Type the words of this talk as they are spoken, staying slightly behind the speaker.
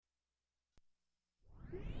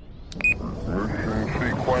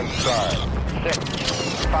start. 6,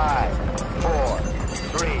 5, 4,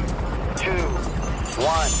 3, 2,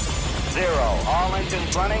 1, 0. All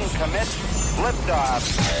engines running. Commit. Liftoff.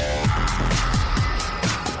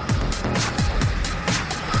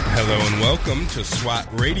 Hello and welcome to SWAT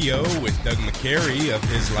Radio with Doug McCary of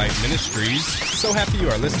His Light Ministries. So happy you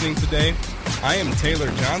are listening today. I am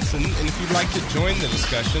Taylor Johnson, and if you'd like to join the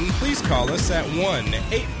discussion, please call us at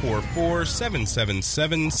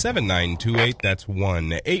 1-844-777-7928. That's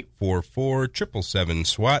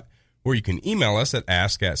 1-844-777-SWAT. Or you can email us at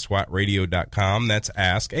ask@swatradio.com. That's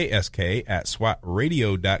ask, A-S-K,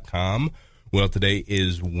 @swatradio.com. Well, today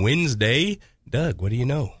is Wednesday. Doug, what do you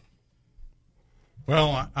know?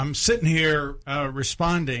 Well, I'm sitting here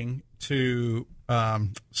responding to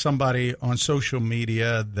somebody on social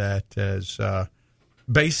media that has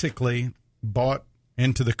basically bought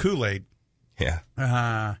into the Kool-Aid. Yeah.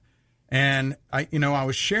 And I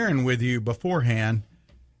was sharing with you beforehand,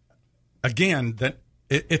 again, that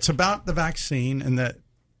it's about the vaccine and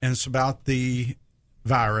it's about the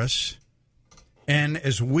virus. And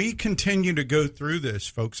as we continue to go through this,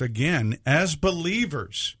 folks, again, as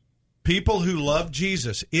believers, people who love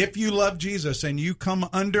Jesus, if you love Jesus and you come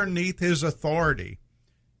underneath his authority,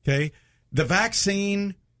 okay, the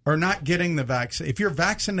vaccine or not getting the vaccine, if you're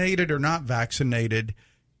vaccinated or not vaccinated,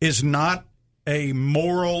 is not a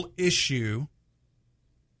moral issue.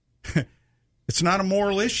 It's not a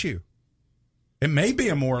moral issue. It may be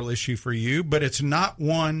a moral issue for you, but it's not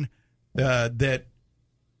one that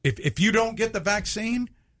if you don't get the vaccine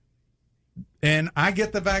and I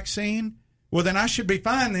get the vaccine, well, then I should be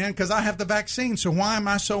fine then because I have the vaccine. So why am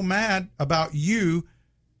I so mad about you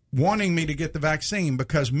wanting me to get the vaccine?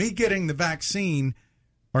 Because me getting the vaccine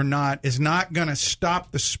or not is not going to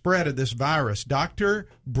stop the spread of this virus. Dr.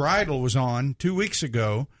 Bridle was on 2 weeks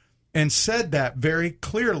ago and said that very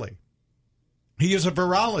clearly. He is a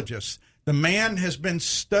virologist. The man has been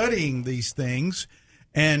studying these things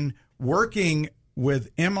and working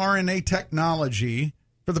with mRNA technology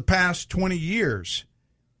for the past 20 years.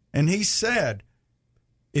 And he said,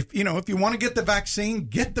 if you want to get the vaccine,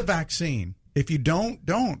 get the vaccine. If you don't.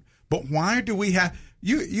 But why do we have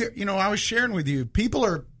I was sharing with you, people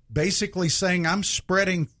are basically saying I'm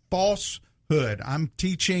spreading falsehood. I'm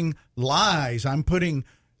teaching lies. I'm putting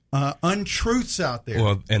untruths out there.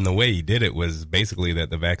 Well, and the way he did it was basically that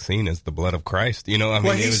the vaccine is the blood of Christ. He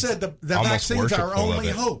said the vaccine's our only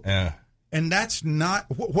hope. Yeah. And that's not,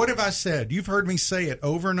 what have I said? You've heard me say it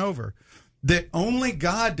over and over, that only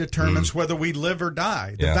God determines whether we live or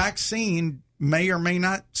die. The vaccine may or may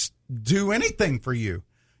not do anything for you.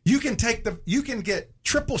 You can get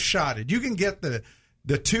triple shotted. You can get the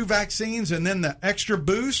 2 vaccines and then the extra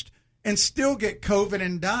boost and still get COVID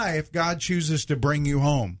and die if God chooses to bring you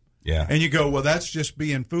home. Yeah. And you go, well, that's just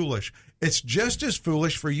being foolish. It's just as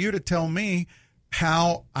foolish for you to tell me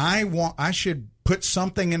how I should put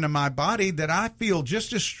something into my body that I feel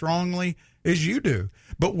just as strongly as you do.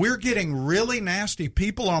 But we're getting really nasty,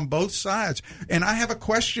 people on both sides. And I have a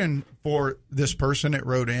question for this person that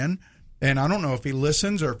wrote in, and I don't know if he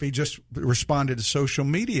listens or if he just responded to social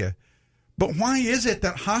media. But why is it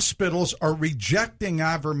that hospitals are rejecting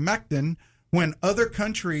ivermectin when other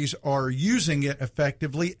countries are using it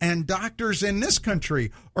effectively and doctors in this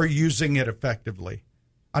country are using it effectively?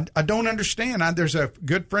 I don't understand. There's a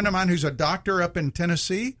good friend of mine who's a doctor up in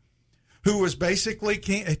Tennessee who was basically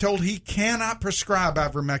told he cannot prescribe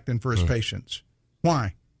ivermectin for his patients.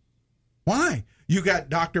 Why? You got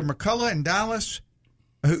Dr. McCullough in Dallas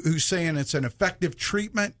who's saying it's an effective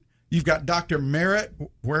treatment. You've got Dr. Merritt,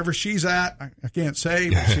 wherever she's at, I can't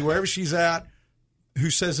say, but wherever she's at, who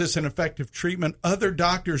says it's an effective treatment. Other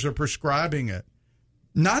doctors are prescribing it.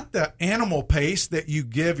 Not the animal paste that you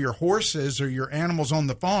give your horses or your animals on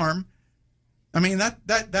the farm. I mean,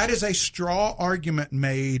 that is a straw argument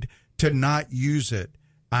made to not use it.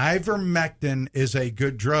 Ivermectin is a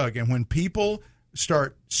good drug. And when people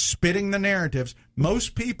start spitting the narratives,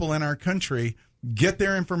 most people in our country get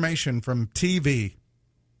their information from TV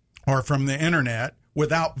or from the internet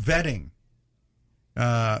without vetting.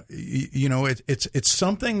 It's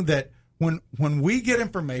something that when we get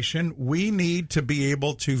information, we need to be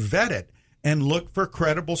able to vet it and look for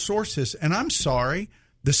credible sources. And I'm sorry,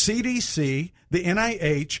 the CDC, the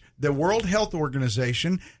NIH, the World Health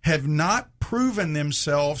Organization have not proven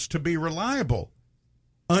themselves to be reliable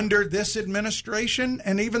under this administration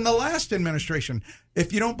and even the last administration.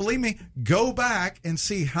 If you don't believe me, go back and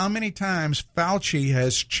see how many times Fauci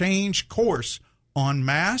has changed course on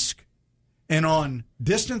mask and on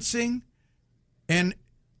distancing. And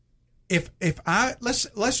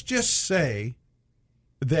let's just say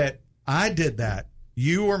that I did that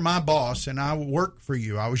you were my boss and I worked for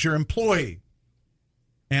you. I was your employee.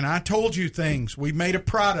 And I told you things. We made a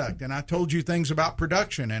product, and I told you things about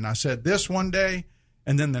production. And I said this one day,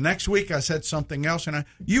 and then the next week I said something else, and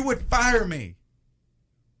you would fire me.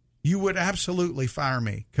 You would absolutely fire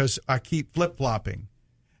me because I keep flip-flopping.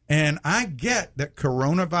 And I get that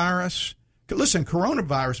coronavirus, listen,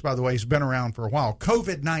 coronavirus, by the way, has been around for a while.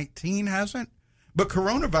 COVID-19 hasn't, but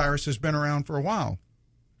coronavirus has been around for a while.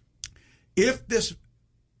 If this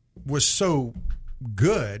was so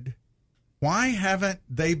good, why haven't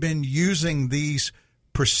they been using these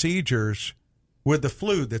procedures with the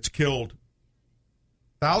flu that's killed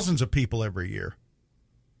thousands of people every year?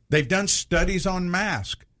 They've done studies on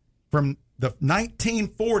masks from the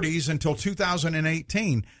 1940s until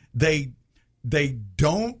 2018. They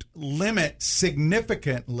don't limit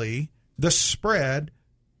significantly the spread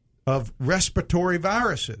of respiratory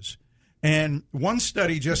viruses. And one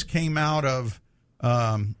study just came out of,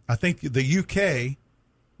 I think, the UK,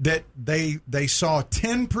 that they saw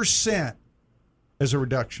 10% as a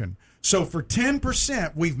reduction. So for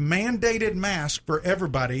 10%, we've mandated masks for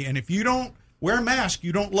everybody. And if you don't wear a mask,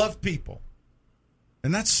 you don't love people.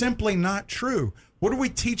 And that's simply not true. What are we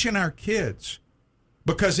teaching our kids?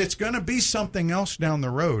 Because it's going to be something else down the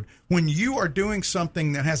road. When you are doing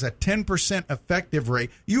something that has a 10% effective rate,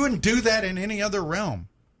 you wouldn't do that in any other realm.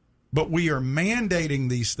 But we are mandating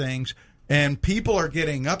these things, and people are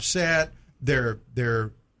getting upset. They're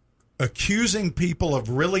accusing people of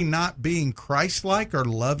really not being Christ-like or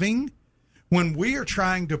loving when we are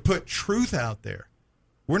trying to put truth out there.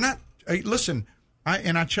 We're not, listen,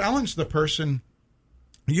 I challenge the person,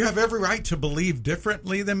 you have every right to believe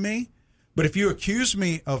differently than me, but if you accuse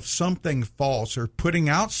me of something false or putting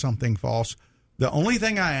out something false, the only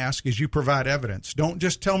thing I ask is you provide evidence. Don't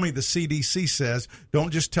just tell me the CDC says.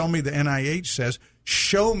 Don't just tell me the NIH says.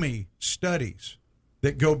 Show me studies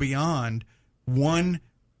that go beyond one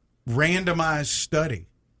randomized study.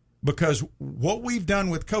 Because what we've done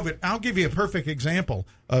with COVID, I'll give you a perfect example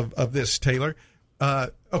of this, Taylor.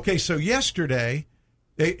 Okay, so yesterday,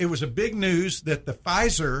 it was a big news that the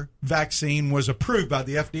Pfizer vaccine was approved by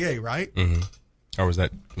the FDA, right? Mm-hmm. Or was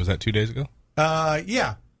that 2 days ago?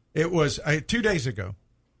 Yeah, it was 2 days ago.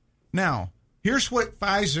 Now, here's what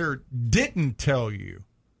Pfizer didn't tell you,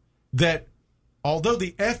 that although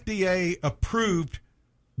the FDA approved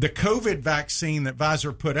the COVID vaccine that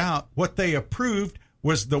Pfizer put out, what they approved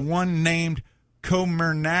was the one named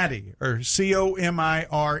Comirnaty, or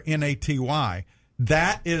Comirnaty.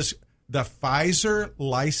 That is the Pfizer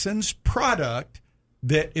licensed product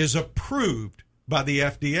that is approved by the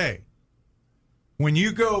FDA. When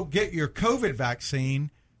you go get your COVID vaccine,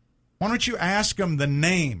 why don't you ask them the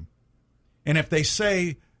name? And if they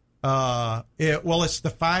say, it's the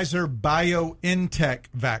Pfizer BioNTech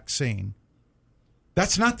vaccine,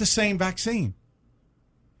 that's not the same vaccine.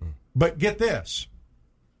 But get this.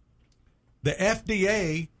 The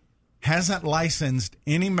FDA hasn't licensed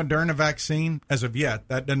any Moderna vaccine as of yet.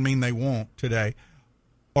 That doesn't mean they won't today.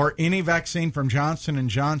 Or any vaccine from Johnson &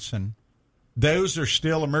 Johnson. Those are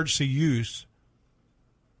still emergency use.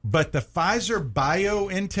 But the Pfizer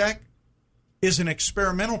BioNTech is an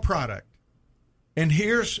experimental product. And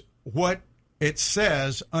here's what it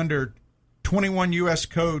says under 21 U.S.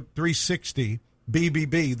 Code 360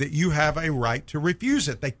 BBB, that you have a right to refuse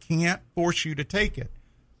it. They can't force you to take it.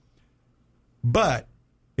 But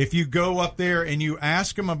if you go up there and you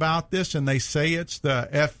ask them about this and they say it's the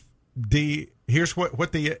FDA, here's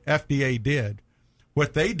what the FDA did.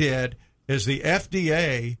 What they did is the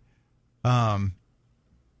FDA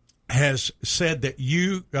has said that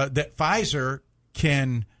that Pfizer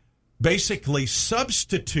can basically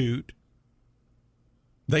substitute,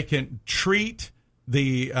 they can treat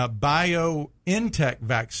the BioNTech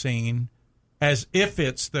vaccine as if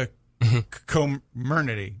it's the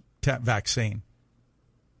Comirnaty vaccine.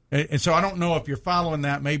 And so I don't know if you're following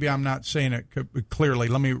that. Maybe I'm not saying it clearly.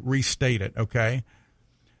 Let me restate it, okay?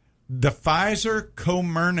 The Pfizer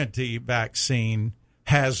Comirnaty vaccine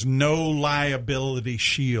has no liability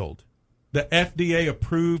shield. The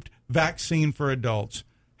FDA-approved vaccine for adults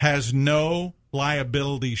has no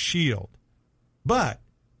liability shield. But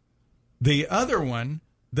the other one,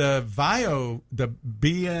 the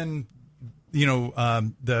BioNTech,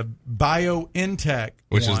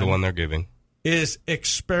 which is the one they're giving, is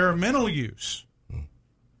experimental use.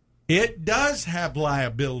 It does have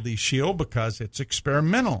liability shield because it's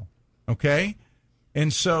experimental, okay?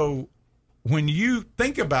 And so when you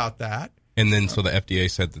think about that... And then so the FDA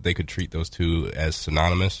said that they could treat those two as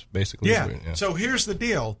synonymous, basically? Yeah. So here's the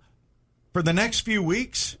deal. For the next few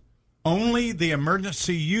weeks, only the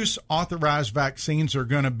emergency use authorized vaccines are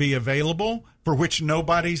going to be available, for which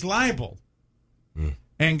nobody's liable.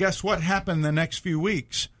 And guess what happened the next few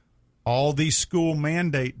weeks? All these school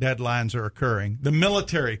mandate deadlines are occurring. The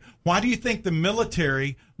military. Why do you think the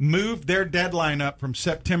military moved their deadline up from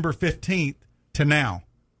September 15th to now?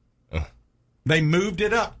 They moved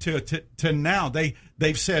it up to now.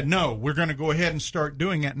 They've said, no, we're going to go ahead and start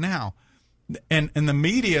doing it now. And the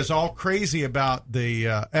media is all crazy about the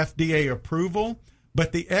FDA approval,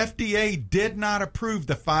 but the FDA did not approve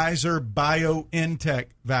the Pfizer-BioNTech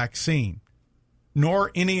vaccine,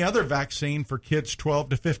 nor any other vaccine for kids 12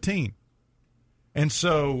 to 15. And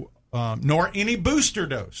so, nor any booster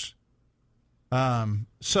dose.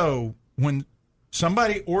 So when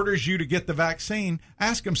somebody orders you to get the vaccine,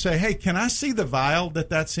 ask them, say, hey, can I see the vial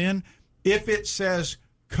that's in? If it says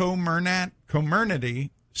Comirnaty, Comirnaty,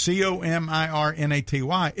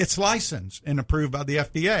 it's licensed and approved by the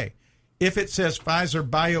FDA. If it says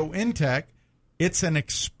Pfizer-BioNTech, it's an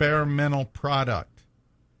experimental product.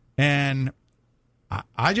 And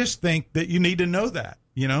I just think that you need to know that.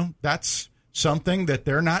 That's something that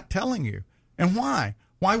they're not telling you. And why?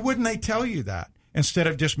 Why wouldn't they tell you that instead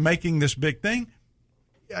of just making this big thing?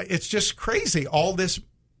 It's just crazy. All this,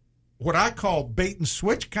 what I call bait and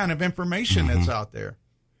switch kind of information that's out there.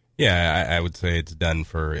 Yeah, I would say it's done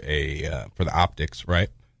for the optics, right?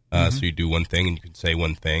 So you do one thing and you can say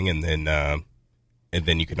one thing, and then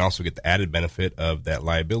you can also get the added benefit of that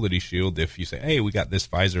liability shield if you say, hey, we got this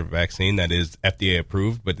Pfizer vaccine that is FDA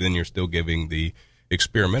approved, but then you're still giving the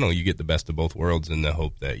experimental. You get the best of both worlds in the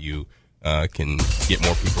hope that you can get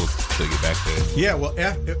more people to get back to it. Yeah, well,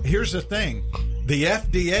 here's the thing. The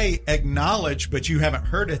FDA acknowledged, but you haven't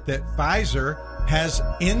heard it, that Pfizer has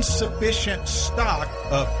insufficient stock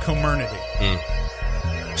of Comirnaty.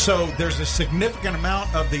 So there's a significant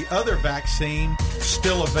amount of the other vaccine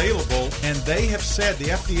still available, and they have said, the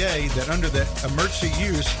FDA, that under the emergency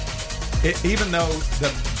use, even though the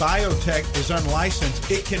biotech is unlicensed,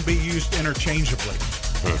 it can be used interchangeably.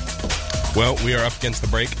 Well, we are up against the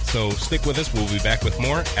break, so stick with us. We'll be back with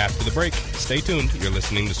more after the break. Stay tuned. You're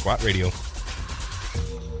listening to SWAT Radio.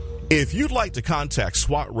 If you'd like to contact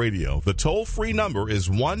SWAT Radio, the toll-free number is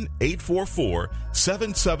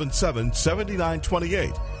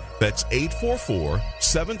 1-844-777-7928. That's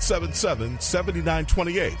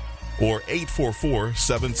 844-777-7928 or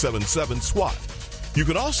 844-777-SWAT. You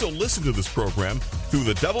can also listen to this program through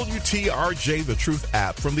the WTRJ The Truth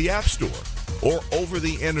app from the App Store or over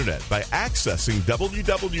the internet by accessing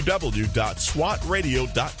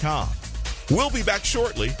www.swatradio.com. We'll be back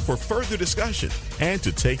shortly for further discussion and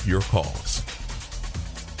to take your calls.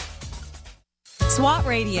 SWAT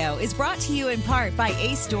Radio is brought to you in part by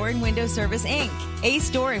Ace Door and Window Service, Inc.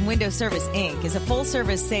 Ace Door and Window Service, Inc. is a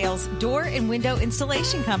full-service sales door and window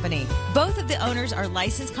installation company. Both of the owners are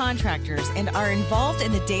licensed contractors and are involved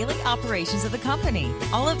in the daily operations of the company.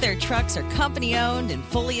 All of their trucks are company-owned and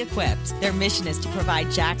fully equipped. Their mission is to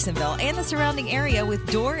provide Jacksonville and the surrounding area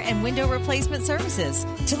with door and window replacement services.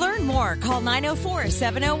 To learn more, call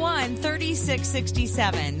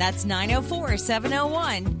 904-701-3667. That's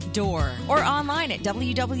 904-701-DOOR. Or online at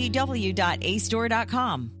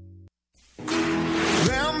www.acedoor.com.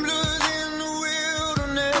 Ramblers in the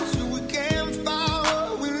wilderness, we can't find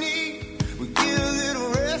what we need. We get a little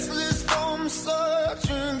restless from the search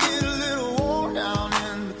and get a little worn down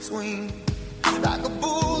in between. Like a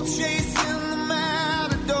bull chasing the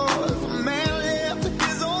matadors, a man left with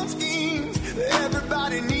his own schemes.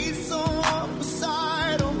 Everybody needs someone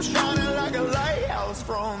beside him, shining like a lighthouse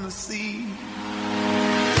from the sea.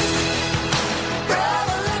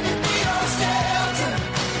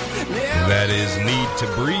 That is Need to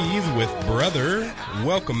Breathe with Brother.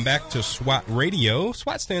 Welcome back to SWAT Radio.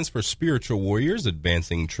 SWAT stands for Spiritual Warriors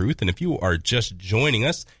Advancing Truth. And if you are just joining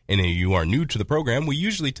us and you are new to the program, we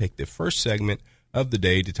usually take the first segment of the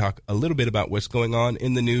day to talk a little bit about what's going on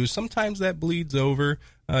in the news. Sometimes that bleeds over,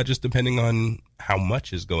 just depending on how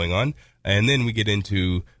much is going on. And then we get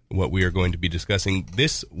into what we are going to be discussing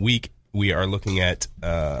this week. We are looking at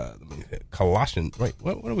Colossians. Wait,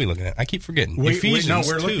 what are we looking at? I keep forgetting. Ephesians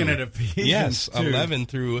 2. We're looking at Ephesians Yes, 2. 11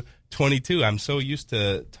 through 22. I'm so used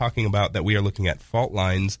to talking about that we are looking at Fault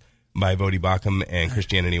Lines by Voddie Baucham and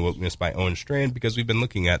Christianity Wokeness by Owen Strand, because we've been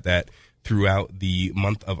looking at that throughout the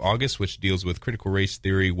month of August, which deals with critical race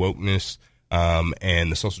theory, wokeness,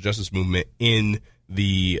 and the social justice movement in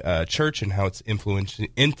the church and how it's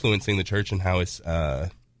influencing the church and how it's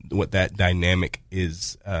what that dynamic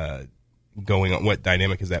is going on, what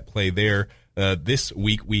dynamic is at play there. This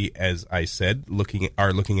week, we, as I said,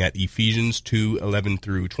 are looking at Ephesians 2:11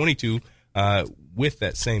 through 22 with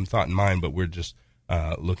that same thought in mind, but we're just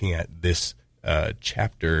looking at this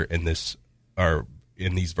chapter in this, or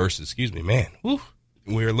in these verses, excuse me, man, whew,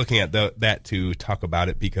 we're looking at that to talk about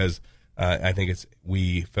it because I think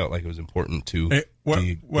we felt like it was important to dig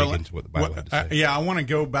into what the Bible had to say. I want to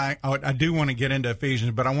go back. I do want to get into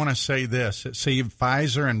Ephesians, but I want to say this. See,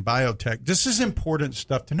 Pfizer and biotech, this is important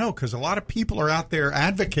stuff to know because a lot of people are out there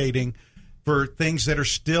advocating for things that are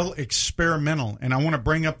still experimental. And I want to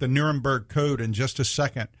bring up the Nuremberg Code in just a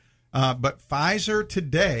second. But Pfizer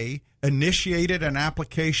today initiated an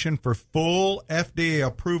application for full FDA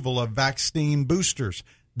approval of vaccine boosters.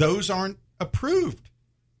 Those aren't approved.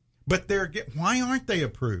 But why aren't they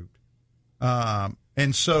approved?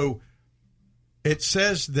 And so it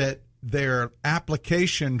says that their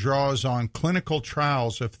application draws on clinical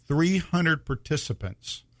trials of 300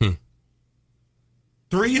 participants.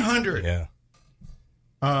 300. Yeah.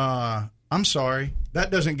 I'm sorry.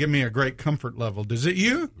 That doesn't give me a great comfort level. Does it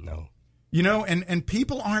you? No. You know, and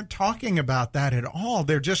people aren't talking about that at all.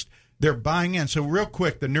 They're buying in. So real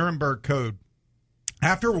quick, the Nuremberg Code.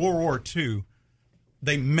 After World War II,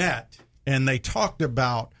 they met and they talked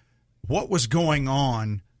about what was going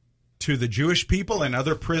on to the Jewish people and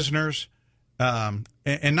other prisoners, and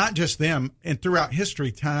not just them, and throughout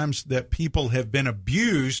history, times that people have been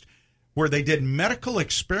abused where they did medical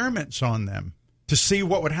experiments on them to see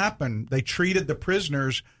what would happen. They treated the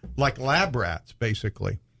prisoners like lab rats,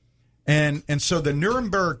 basically. And so the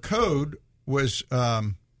Nuremberg Code was codified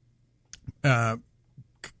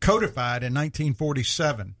in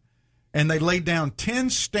 1947. And they laid down 10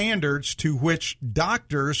 standards to which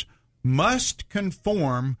doctors must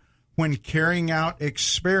conform when carrying out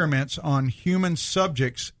experiments on human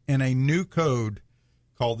subjects in a new code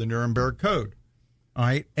called the Nuremberg Code. All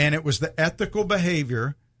right. And it was the ethical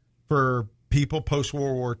behavior for people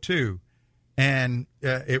post-World War II. And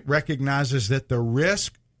it recognizes that the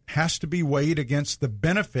risk has to be weighed against the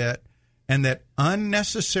benefit and that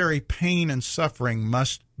unnecessary pain and suffering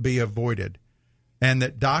must be avoided. And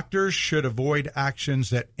that doctors should avoid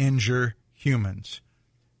actions that injure humans.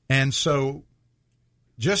 And so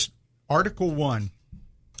just Article 1,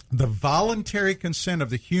 the voluntary consent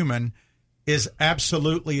of the human is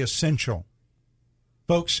absolutely essential.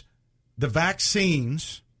 Folks, the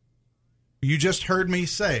vaccines, you just heard me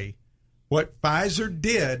say, what Pfizer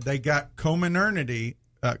did, they got Comirnaty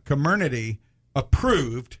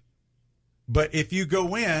approved, but if you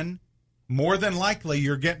go in, more than likely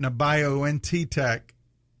you're getting a BioNTech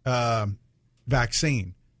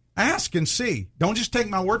vaccine. Ask and see. Don't just take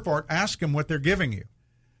my word for it. Ask them what they're giving you.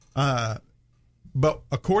 But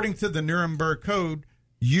according to the Nuremberg Code,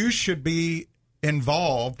 you should be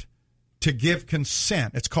involved to give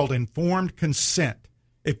consent. It's called informed consent.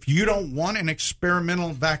 If you don't want an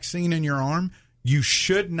experimental vaccine in your arm, you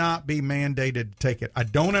should not be mandated to take it. I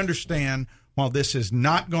don't understand why this has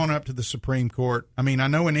not gone up to the Supreme Court. I mean, I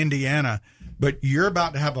know in Indiana, but you're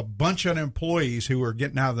about to have a bunch of employees who are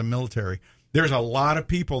getting out of the military. There's a lot of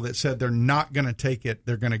people that said they're not going to take it.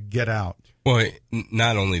 They're going to get out. Well,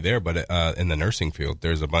 not only there, but in the nursing field,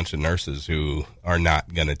 there's a bunch of nurses who are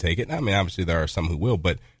not going to take it. I mean, obviously there are some who will,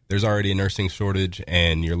 but there's already a nursing shortage,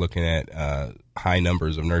 and you're looking at high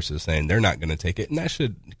numbers of nurses saying they're not going to take it, and that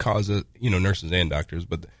should cause nurses and doctors,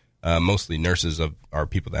 but mostly nurses are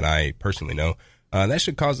people that I personally know. That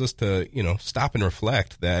should cause us to stop and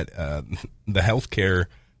reflect that the healthcare,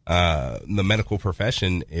 the medical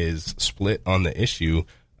profession is split on the issue.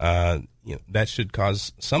 That should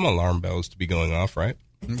cause some alarm bells to be going off, right?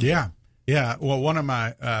 Yeah. Well, one of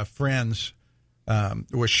my friends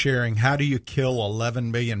was sharing, how do you kill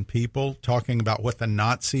 11 million people, talking about what the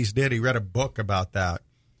Nazis did. He read a book about that.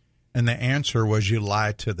 And the answer was you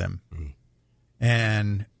lie to them. Mm.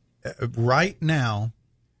 And right now,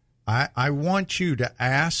 I want you to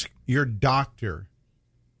ask your doctor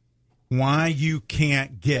why you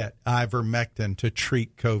can't get ivermectin to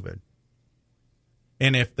treat COVID.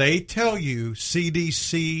 And if they tell you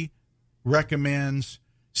CDC recommends,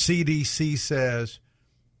 CDC says,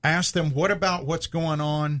 ask them, what about what's going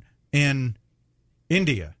on in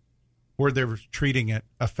India where they're treating it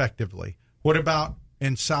effectively? What about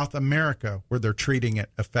in South America where they're treating it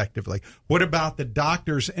effectively? What about the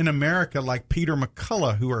doctors in America like Peter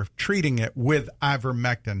McCullough who are treating it with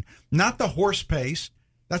ivermectin? Not the horse paste.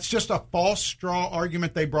 That's just a false straw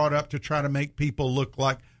argument they brought up to try to make people look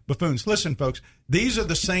like buffoons. Listen, folks, these are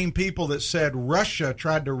the same people that said Russia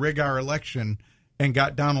tried to rig our election and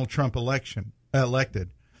got Donald Trump elected.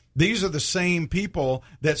 These are the same people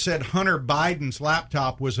that said Hunter Biden's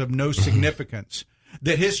laptop was of no significance,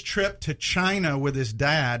 that his trip to China with his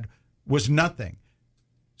dad was nothing.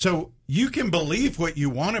 So you can believe what you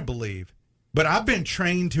want to believe, but I've been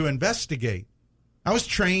trained to investigate. I was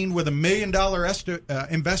trained with $1 million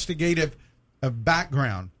investigative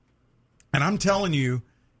background. And I'm telling you,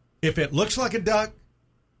 if it looks like a duck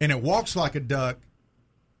and it walks like a duck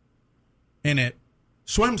and it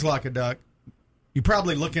swims like a duck, you're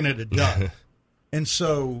probably looking at a duck. And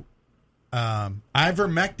so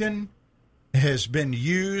ivermectin has been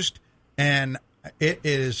used, and it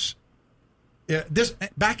is this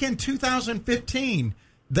back in 2015,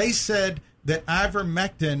 they said that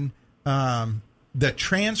ivermectin, the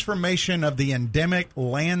transformation of the endemic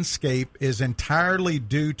landscape is entirely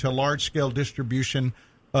due to large-scale distribution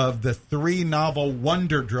of the 3 novel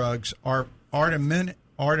wonder drugs, artemisinin,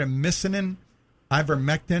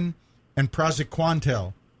 ivermectin, and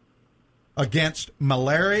praziquantel, against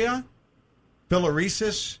malaria,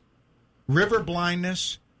 filariasis, river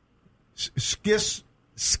blindness,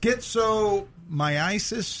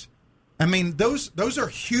 schizomyiasis. I mean, those are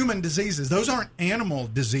human diseases. Those aren't animal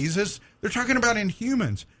diseases. They're talking about in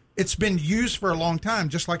humans. It's been used for a long time,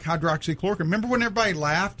 just like hydroxychloroquine. Remember when everybody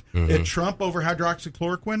laughed at Trump over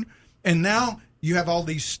hydroxychloroquine? And now you have all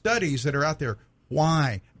these studies that are out there.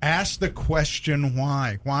 Why? Ask the question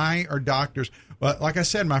why. Why are doctors... like I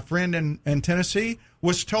said, my friend in Tennessee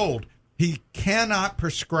was told he cannot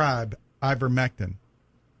prescribe ivermectin.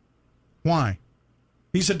 Why?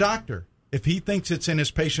 He's a doctor. If he thinks it's in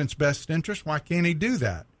his patient's best interest, why can't he do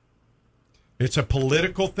that? It's a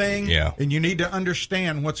political thing, and you need to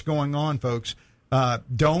understand what's going on, folks.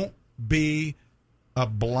 Don't be a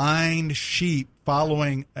blind sheep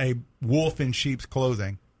following a wolf in sheep's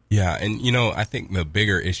clothing. Yeah, and, I think the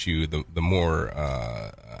bigger issue, the more,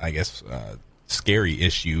 scary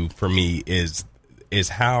issue for me is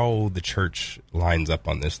how the church lines up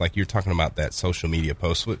on this. Like you're talking about that social media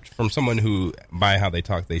post from someone who, by how they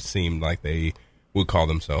talk, they seem like they would call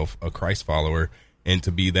themselves a Christ follower, and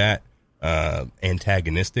to be that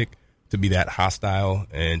antagonistic, to be that hostile,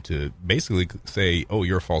 and to basically say, oh,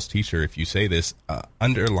 you're a false teacher if you say this,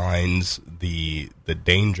 underlines the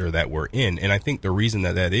danger that we're in. And I think the reason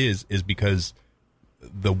that is because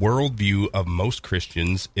the worldview of most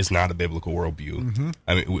Christians is not a biblical worldview.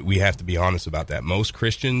 I mean, we have to be honest about that. Most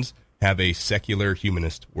Christians have a secular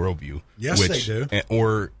humanist worldview. Yes, they do.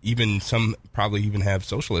 Or even some probably even have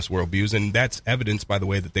socialist worldviews, and that's evidenced by the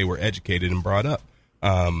way that they were educated and brought up.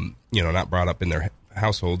 Not brought up in their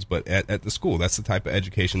households, but at the school. That's the type of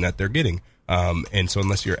education that they're getting. And so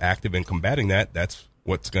unless you're active in combating that, that's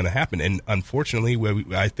what's going to happen. And unfortunately,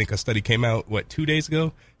 I think a study came out, 2 days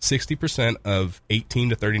ago, 60% of 18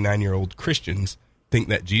 to 39-year-old Christians think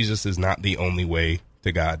that Jesus is not the only way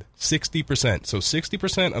to God. 60%. So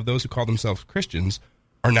 60% of those who call themselves Christians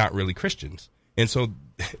are not really Christians. And so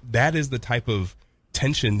that is the type of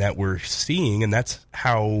tension that we're seeing, and that's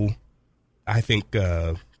how I think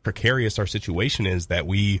precarious our situation is, that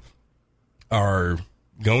we are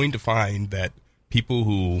going to find that people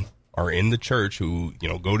who are in the church, who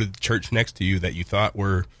go to the church next to you that you thought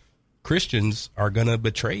were Christians, are going to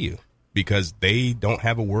betray you because they don't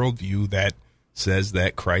have a worldview that says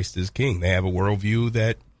that Christ is king. They have a worldview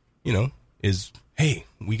that is, hey,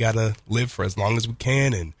 we got to live for as long as we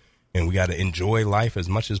can, and we got to enjoy life as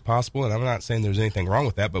much as possible. And I'm not saying there's anything wrong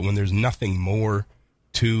with that, but when there's nothing more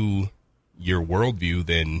to your worldview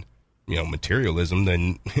than materialism,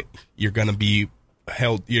 then you're going to be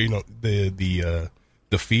held. The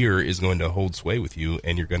fear is going to hold sway with you,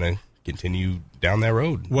 and you're going to continue down that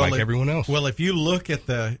road like everyone else. Well, if you look at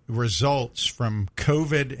the results from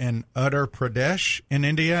COVID in Uttar Pradesh in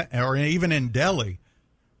India, or even in Delhi,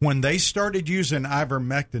 when they started using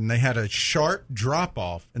ivermectin, they had a sharp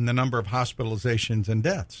drop-off in the number of hospitalizations and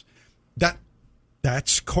deaths.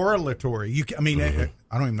 That's correlatory.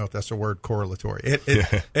 I don't even know if that's a word, correlatory.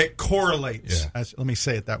 It correlates. Yeah. Let me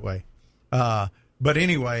say it that way. But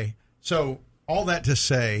anyway, so all that to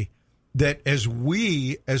say that as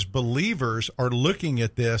we as believers are looking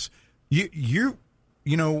at this, I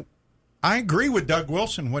agree with Doug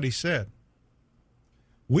Wilson, what he said.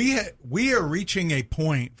 We are reaching a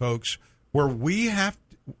point, folks, where we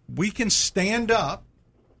can stand up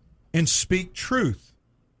and speak truth.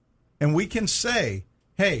 And we can say,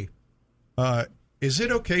 hey, is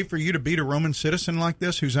it okay for you to beat a Roman citizen like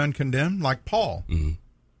this who's uncondemned, like Paul? Mm-hmm.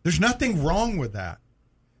 There's nothing wrong with that.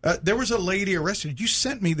 There was a lady arrested. You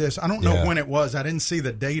sent me this. I don't know when it was. I didn't see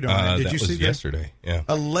the date on it. Did you see that? Yesterday. Yeah.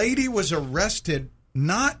 A lady was arrested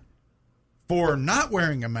not for not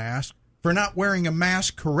wearing a mask, for not wearing a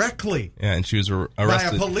mask correctly. Yeah, and she was arrested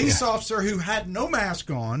by a police officer who had no mask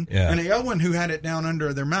on and a other one who had it down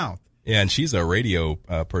under their mouth. Yeah, and she's a radio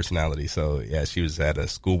personality. So, yeah, she was at a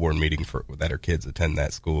school board meeting that her kids attend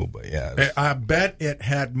that school. But, yeah. I bet it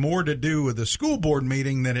had more to do with the school board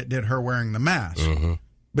meeting than it did her wearing the mask. Mm-hmm.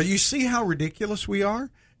 But you see how ridiculous we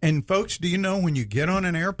are? And, folks, do you know when you get on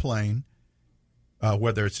an airplane,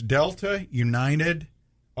 whether it's Delta, United,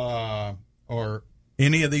 or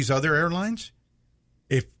any of these other airlines,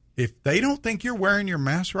 if they don't think you're wearing your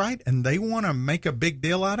mask right and they want to make a big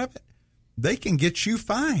deal out of it, they can get you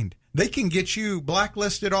fined. They can get you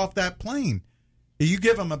blacklisted off that plane. You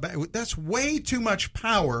give them that's way too much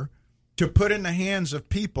power to put in the hands of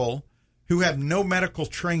people who have no medical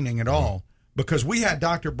training at all. Because we had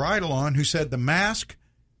Dr. Bridle on who said the mask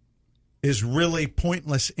is really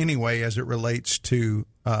pointless anyway as it relates to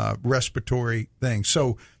respiratory things.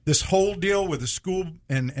 So this whole deal with the school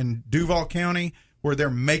in Duval County where they're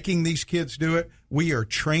making these kids do it, we are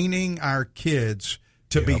training our kids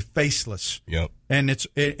to be faceless. Yep. And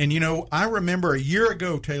you know, I remember a year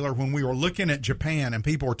ago, Taylor, when we were looking at Japan and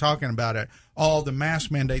people were talking about it, all the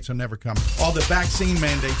mask mandates will never come. All the vaccine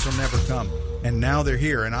mandates will never come. And now they're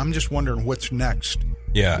here. And I'm just wondering what's next.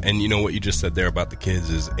 Yeah, and you know what you just said there about the kids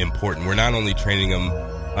is important. We're not only training them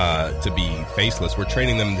to be faceless, we're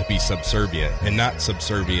training them to be subservient and not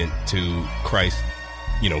subservient to Christ,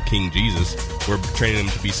 you know, King Jesus. We're training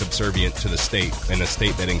them to be subservient to the state, and a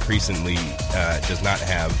state that increasingly does not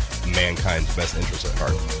have mankind's best interests at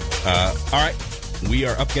heart. All right, we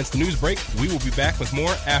are up against the news break. We will be back with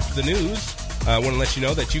more after the news. I want to let you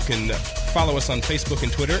know that you can follow us on Facebook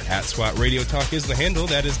and Twitter. At SWAT Radio Talk is the handle.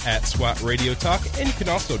 That is at SWAT Radio Talk. And you can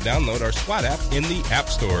also download our SWAT app in the App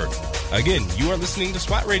Store. Again, you are listening to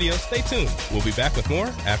SWAT Radio. Stay tuned. We'll be back with more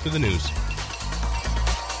after the news.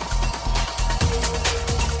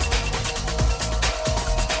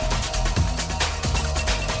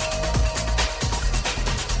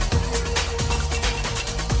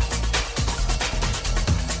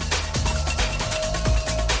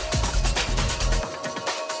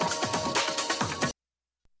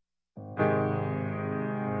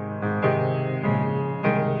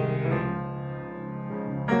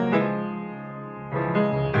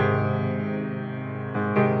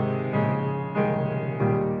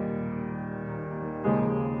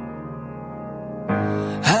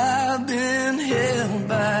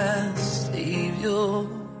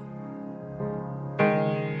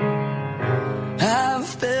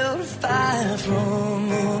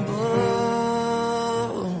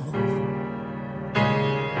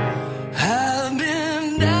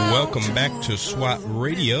 Welcome back to SWAT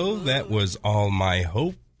Radio. That was All My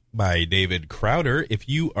Hope by David Crowder. If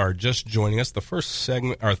you are just joining us, the first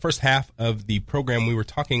segment or the first half of the program, we were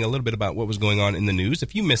talking a little bit about what was going on in the news.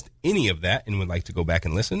 If you missed any of that and would like to go back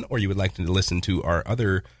and listen, or you would like to listen to our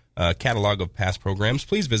other catalog of past programs,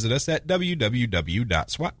 please visit us at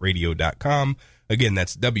www.swatradio.com. Again,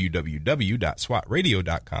 that's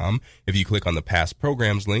www.swatradio.com. If you click on the past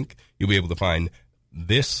programs link, you'll be able to find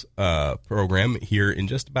this program here in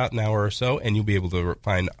just about an hour or so, and you'll be able to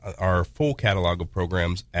find our full catalog of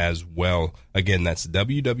programs as well. Again, that's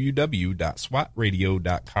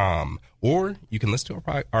www.swatradio.com. Or you can listen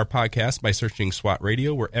to our podcast by searching SWAT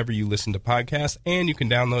Radio wherever you listen to podcasts, and you can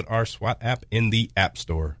download our SWAT app in the App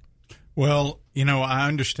Store. Well, you know, I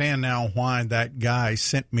understand now why that guy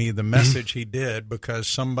sent me the message he did, because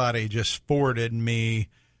somebody just forwarded me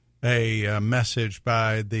a message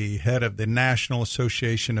by the head of the National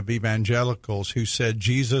Association of Evangelicals who said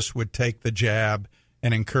Jesus would take the jab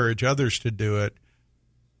and encourage others to do it.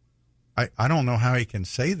 I don't know how he can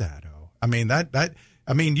say that. I mean, I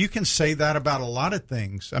mean, you can say that about a lot of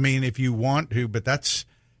things. I mean, if you want to, but that's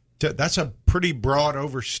a pretty broad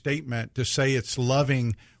overstatement to say it's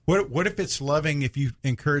loving. What if it's loving if you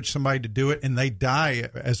encourage somebody to do it and they die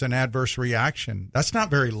as an adverse reaction? That's not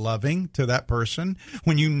very loving to that person.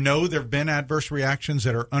 When you know there have been adverse reactions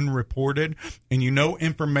that are unreported and you know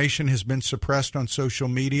information has been suppressed on social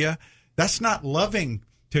media, that's not loving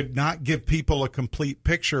to not give people a complete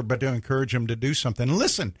picture, but to encourage them to do something. And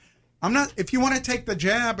listen, if you want to take the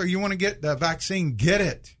jab or you want to get the vaccine, get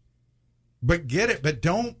it. But get it. But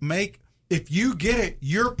don't if you get it,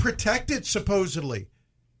 you're protected supposedly.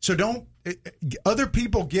 So other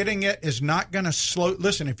people getting it is not going to slow.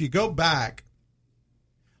 Listen, if you go back,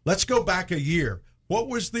 let's go back a year. What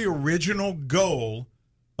was the original goal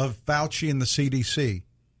of Fauci and the CDC?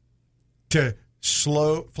 To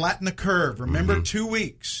flatten the curve. Remember, 2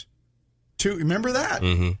 weeks. Remember that?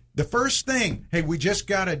 Mm-hmm. The first thing, hey, we just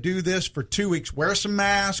got to do this for 2 weeks. Wear some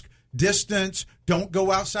mask. Distance, don't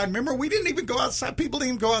go outside. Remember, we didn't even go outside. People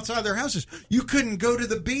didn't even go outside their houses. You couldn't go to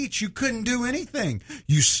the beach. You couldn't do anything.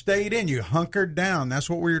 You stayed in. You hunkered down. That's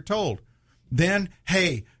what we were told. Then,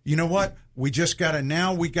 hey, you know what? We just got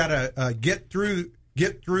to get through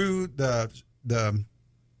the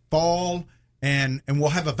fall, and we'll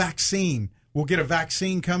have a vaccine. We'll get a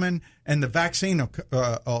vaccine coming, and the vaccine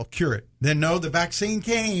will cure it. Then no, the vaccine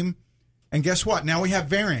came, and guess what? Now we have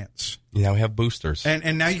variants. Now we have boosters,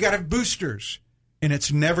 and now you got to have boosters, and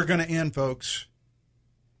it's never going to end, folks.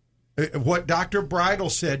 What Dr. Bridle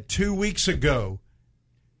said 2 weeks ago,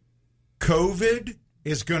 COVID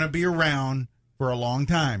is going to be around for a long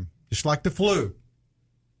time, just like the flu.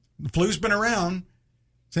 The flu's been around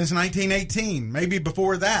since 1918, maybe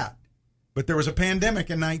before that. But there was a pandemic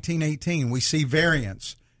in 1918. We see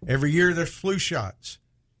variants. Every year there's flu shots.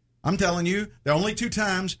 I'm telling you, the only 2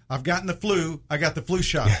 times I've gotten the flu, I got the flu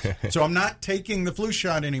shot. So I'm not taking the flu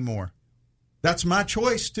shot anymore. That's my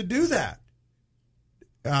choice to do that.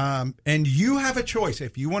 And you have a choice.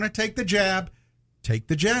 If you want to take the jab, take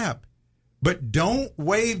the jab. But don't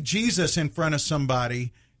wave Jesus in front of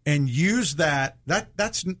somebody and use that.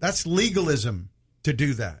 That's legalism to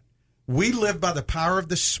do that. We live by the power of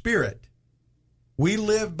the Spirit. We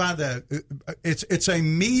live by it's a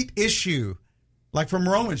meat issue. Like from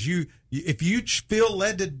Romans, if you feel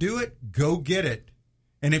led to do it, go get it.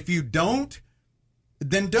 And if you don't,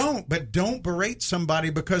 then don't. But don't berate somebody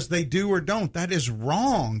because they do or don't. That is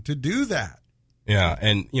wrong to do that. Yeah,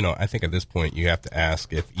 and, I think at this point you have to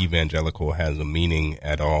ask if evangelical has a meaning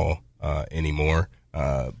at all anymore.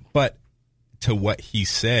 But to what he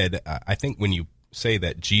said, I think when you say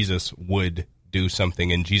that Jesus would do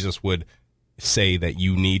something and Jesus would say that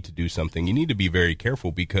you need to do something, you need to be very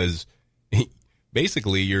careful because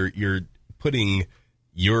basically you're putting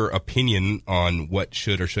your opinion on what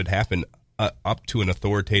should or should happen up to an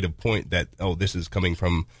authoritative point that, this is coming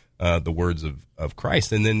from the words of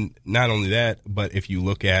Christ. And then not only that, but if you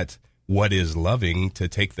look at what is loving, to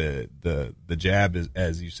take the jab,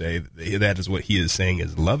 as you say, that is what he is saying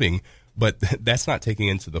is loving. But that's not taking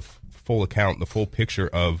into the full account, the full picture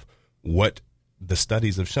of what the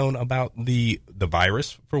studies have shown about the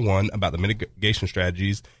virus, for one, about the mitigation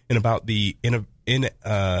strategies, and about the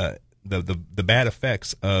bad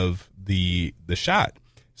effects of the shot.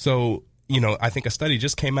 So, I think a study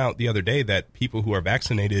just came out the other day that people who are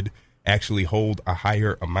vaccinated actually hold a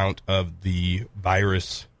higher amount of the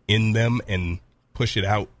virus in them and push it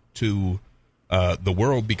out to the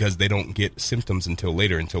world because they don't get symptoms until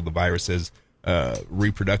later, until the virus is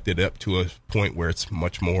reproduced up to a point where it's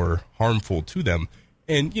much more harmful to them.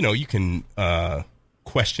 And, you can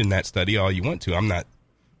question that study all you want to. I'm not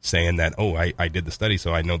saying that, I did the study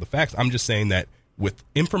so I know the facts. I'm just saying that with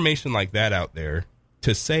information like that out there,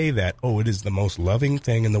 to say that, it is the most loving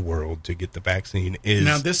thing in the world to get the vaccine is...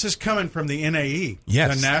 Now, this is coming from the NAE,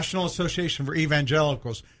 yes, the National Association for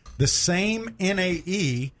Evangelicals, the same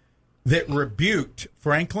NAE that rebuked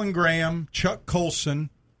Franklin Graham, Chuck Colson,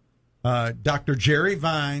 Dr. Jerry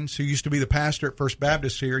Vines, who used to be the pastor at First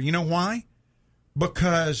Baptist here. You know why?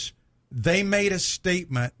 Because they made a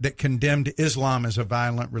statement that condemned Islam as a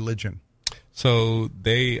violent religion. So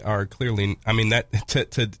they are clearly...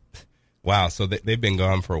 Wow, so they've been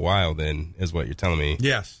gone for a while then, is what you're telling me.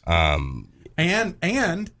 Yes. And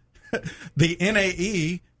the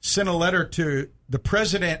NAE sent a letter to the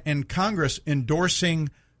president and Congress endorsing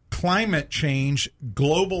climate change,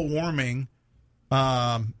 global warming,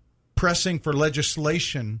 pressing for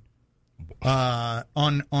legislation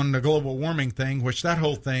on the global warming thing, which that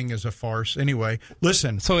whole thing is a farce. Anyway,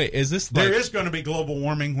 listen. So is this there is going to be global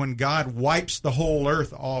warming when God wipes the whole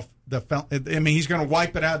earth off he's going to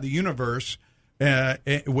wipe it out of the universe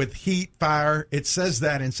with heat, fire. It says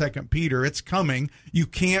that in 2 Peter. It's coming. You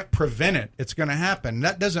can't prevent it. It's going to happen.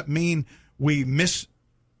 That doesn't mean we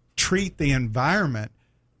mistreat the environment,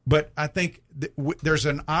 but I think there's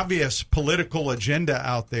an obvious political agenda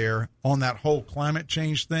out there on that whole climate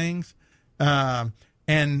change thing. And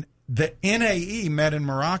the NAE met in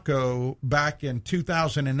Morocco back in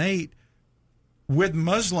 2008 with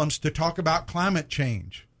Muslims to talk about climate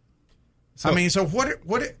change. So, so what?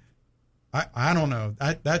 I don't know.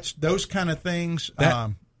 That's those kind of things.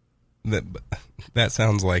 That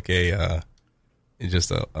sounds like just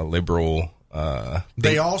a liberal.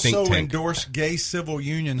 They also endorsed gay civil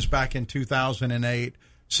unions back in 2008.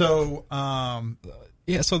 So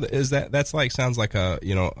So that's like sounds like a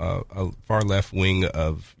far left wing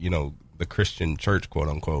of the Christian church, quote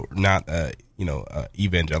unquote, not a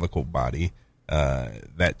evangelical body.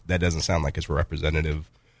 That doesn't sound like it's representative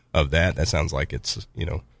of that. That sounds like it's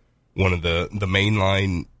one of the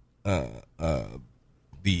mainline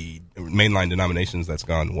denominations that's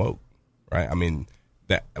gone woke, right? I mean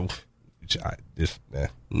that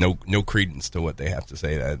no credence to what they have to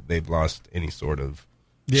say. That they've lost any sort of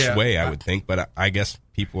sway, I would think. But I guess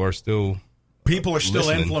people are still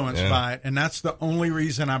listening. Influenced by it, and that's the only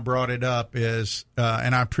reason I brought it up is,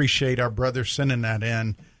 and I appreciate our brother sending that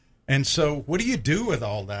in. And so, what do you do with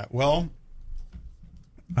all that? Well,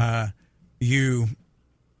 you,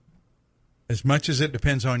 as much as it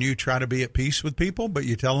depends on you, try to be at peace with people, but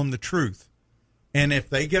you tell them the truth. And if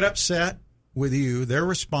they get upset with you, their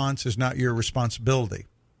response is not your responsibility.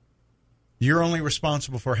 You're only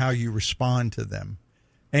responsible for how you respond to them.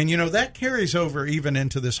 And, that carries over even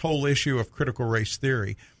into this whole issue of critical race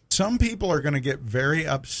theory. Some people are going to get very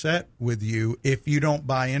upset with you if you don't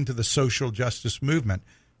buy into the social justice movement.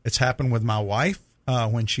 It's happened with my wife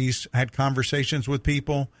when she's had conversations with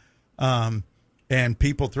people, and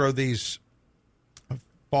people throw these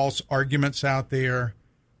false arguments out there,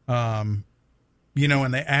 and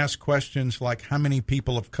they ask questions like, how many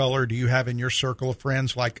people of color do you have in your circle of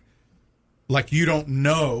friends? Like you don't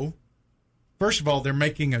know. First of all, they're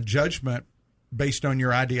making a judgment based on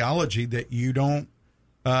your ideology that you don't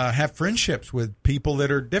have friendships with people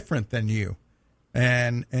that are different than you.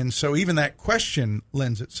 And so even that question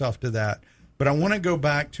lends itself to that. But I want to go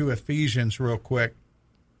back to Ephesians real quick.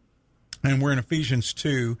 And we're in Ephesians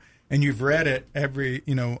 2, and you've read it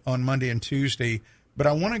on Monday and Tuesday. But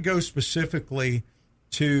I want to go specifically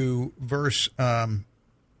to verse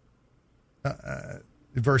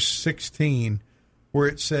 16, where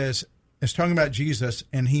it says, it's talking about Jesus,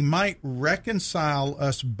 and he might reconcile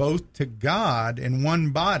us both to God in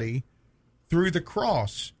one body through the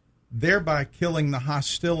cross, thereby killing the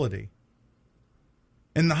hostility.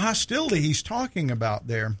 And the hostility he's talking about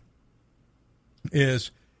there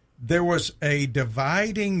is there was a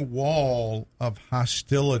dividing wall of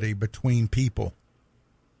hostility between people.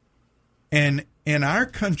 And in our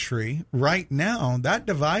country right now, that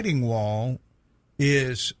dividing wall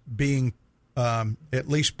is being at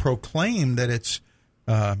least proclaimed that it's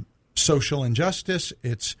social injustice,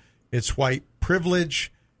 it's white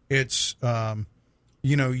privilege, it's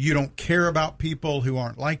you don't care about people who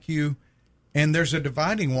aren't like you, and there's a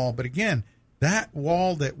dividing wall. But again, that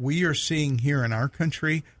wall that we are seeing here in our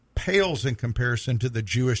country pales in comparison to the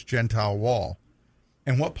Jewish Gentile wall.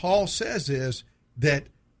 And what Paul says is that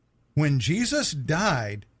when Jesus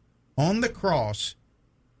died on the cross,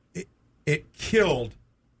 it killed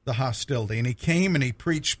the hostility. And he came and he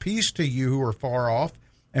preached peace to you who are far off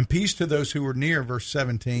and peace to those who are near, verse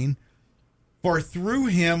 17. For through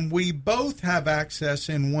him we both have access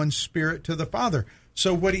in one spirit to the Father.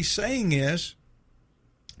 So what he's saying is,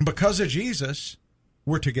 because of Jesus,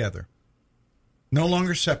 we're together. No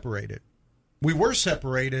longer separated. We were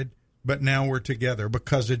separated, but now we're together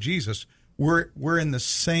because of Jesus. We're in the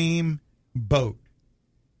same boat.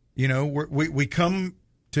 We come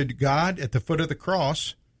to God at the foot of the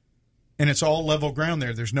cross, and it's all level ground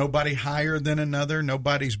there. There's nobody higher than another.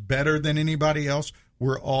 Nobody's better than anybody else.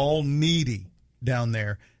 We're all needy down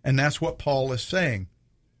there. And that's what Paul is saying.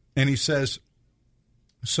 And he says,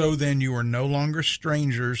 so then you are no longer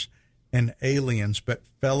strangers and aliens, but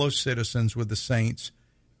fellow citizens with the saints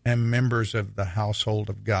and members of the household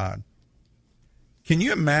of God. Can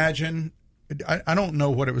you imagine? I don't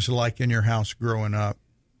know what it was like in your house growing up,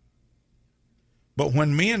 but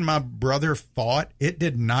when me and my brother fought, it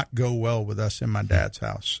did not go well with us in my dad's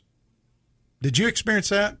house. Did you experience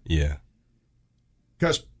that? Yeah.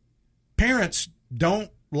 Because parents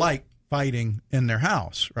don't like fighting in their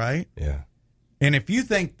house, right? Yeah. And if you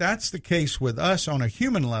think that's the case with us on a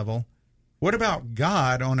human level, what about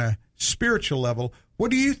God on a spiritual level?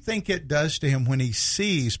 What do you think it does to him when he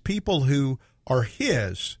sees people who are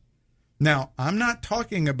his? Now, I'm not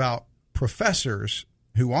talking about professors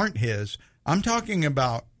who aren't his. I'm talking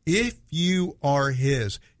about if you are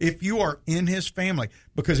his, if you are in his family.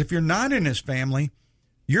 Because if you're not in his family,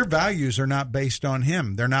 your values are not based on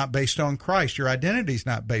him. They're not based on Christ. Your identity is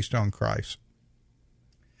not based on Christ.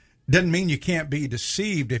 Doesn't mean you can't be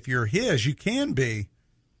deceived if you're his. You can be.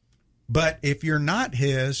 But if you're not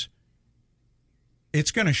his,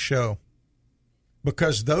 it's going to show.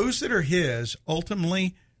 Because those that are his,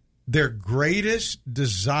 ultimately, their greatest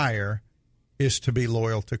desire is to be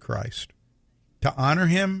loyal to Christ, to honor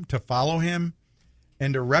him, to follow him,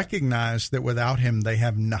 and to recognize that without him, they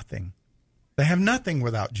have nothing. They have nothing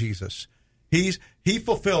without Jesus. He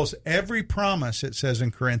fulfills every promise, it says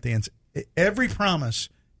in Corinthians. Every promise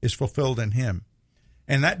is fulfilled in him.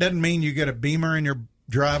 And that doesn't mean you get a Beamer in your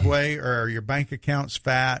driveway or your bank account's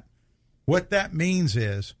fat. What that means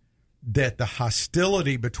is that the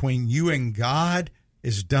hostility between you and God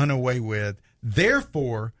is done away with.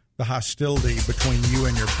 Therefore, the hostility between you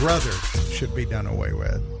and your brother should be done away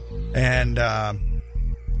with. And, I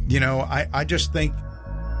just think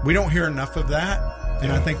we don't hear enough of that.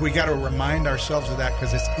 And I think we got to remind ourselves of that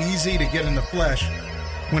because it's easy to get in the flesh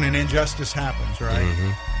when an injustice happens, right?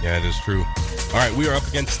 Mm-hmm. Yeah, it is true. All right, we are up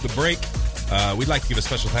against the break. We'd like to give a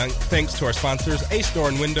special thanks to our sponsors, Ace Door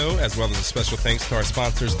and Window, as well as a special thanks to our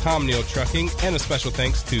sponsors, Tom Neal Trucking, and a special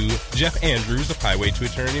thanks to Jeff Andrews of Highway to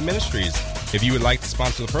Eternity Ministries. If you would like to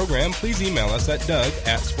sponsor the program, please email us at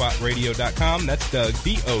doug@swatradio.com. That's Doug,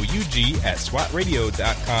 D-O-U-G,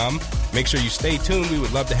 @swatradio.com. Make sure you stay tuned. We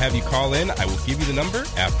would love to have you call in. I will give you the number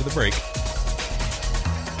after the break.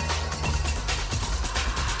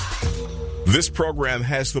 This program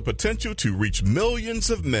has the potential to reach millions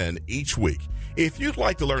of men each week. If you'd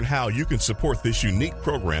like to learn how you can support this unique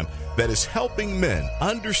program that is helping men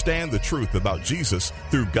understand the truth about Jesus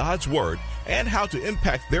through God's Word and how to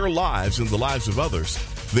impact their lives and the lives of others,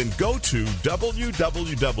 then go to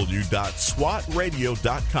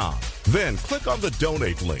www.swatradio.com. Then click on the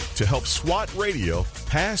donate link to help SWAT Radio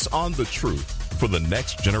pass on the truth for the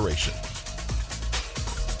next generation.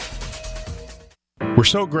 We're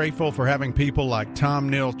so grateful for having people like Tom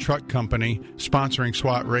Neal Truck Company sponsoring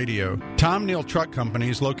SWAT Radio. Tom Neal Truck Company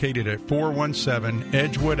is located at 417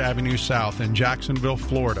 Edgewood Avenue South in Jacksonville,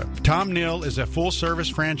 Florida. Tom Neal is a full-service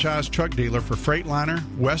franchise truck dealer for Freightliner,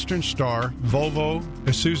 Western Star, Volvo,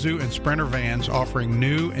 Isuzu, and Sprinter vans, offering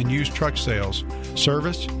new and used truck sales,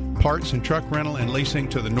 service, parts and truck rental and leasing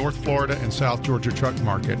to the North Florida and South Georgia truck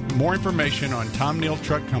market. More information on Tom Neal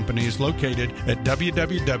Truck Company is located at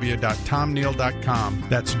www.tomneal.com.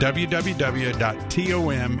 That's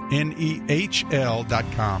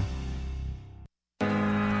www.tomnehl.com.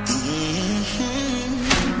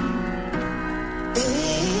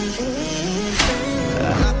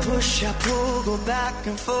 I push, I pull, go back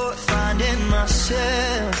and forth, finding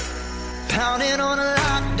myself. Pounding on a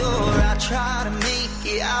locked door, I try to make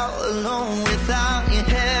it out alone without your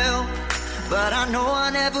help. But I know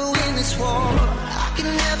I'll never win this war. I can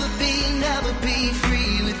never be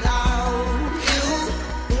free without you.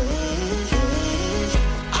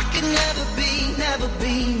 I can never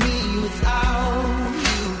be me without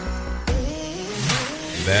you.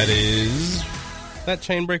 That is that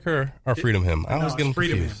Chainbreaker or Freedom Hymn? I always get them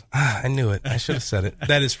confused. I knew it. I should have said it.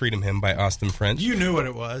 That is Freedom Hymn by Austin French. You knew what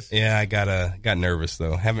it was. Yeah, I got nervous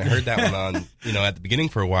though. Haven't heard that one on at the beginning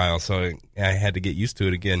for a while, so I had to get used to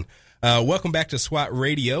it again. Welcome back to SWAT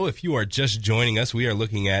Radio. If you are just joining us, we are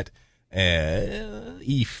looking at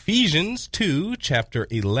Ephesians 2, chapter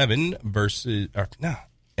 11,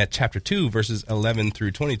 at chapter 2, verses 11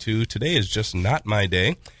 through 22. Today is just not my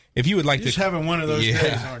day. If you would like just having one of those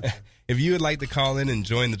days, aren't you? If you would like to call in and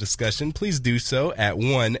join the discussion, please do so at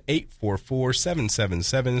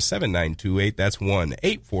 1-844-777-7928. That's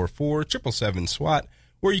 1-844-777-SWAT.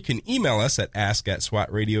 Or you can email us at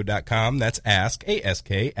ask@swatradio.com. That's ask,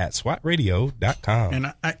 A-S-K, @swatradio.com.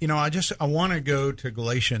 And I want to go to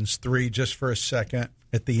Galatians 3 just for a second.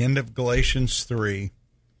 At the end of Galatians 3,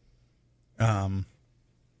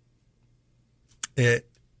 it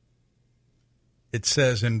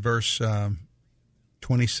says in verse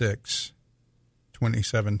 26,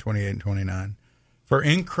 27, 28, and 29, "For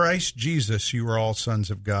in Christ Jesus you are all sons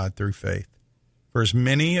of God through faith. For as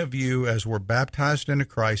many of you as were baptized into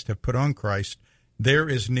Christ have put on Christ. There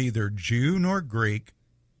is neither Jew nor Greek,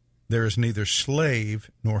 there is neither slave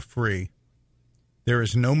nor free. There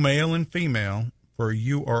is no male and female, for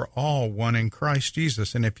you are all one in Christ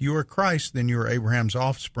Jesus. And if you are Christ, then you are Abraham's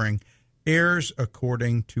offspring, heirs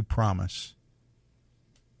according to promise."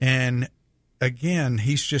 And again,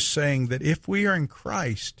 he's just saying that if we are in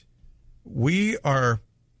Christ, we are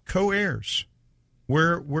co-heirs.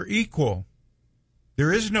 We're equal.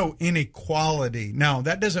 There is no inequality. Now,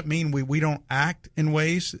 that doesn't mean we don't act in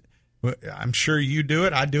ways. I'm sure you do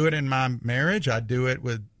it. I do it in my marriage. I do it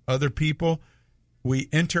with other people. We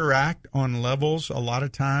interact on levels a lot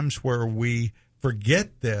of times where we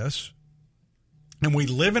forget this. And we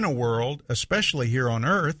live in a world, especially here on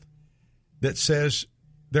earth, that says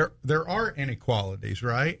there are inequalities,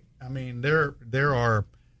 right? I mean, there are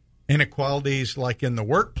inequalities like in the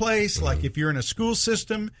workplace, like if you're in a school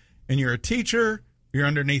system and you're a teacher, you're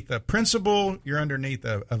underneath a principal, you're underneath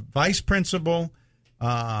a vice principal,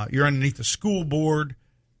 you're underneath the school board.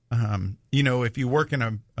 If you work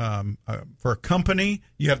in for a company,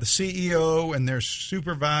 you have the CEO and there's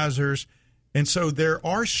supervisors. And so there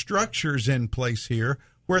are structures in place here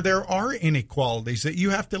where there are inequalities that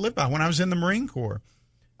you have to live by. When I was in the Marine Corps,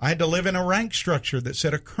 I had to live in a rank structure that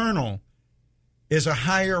said a colonel is a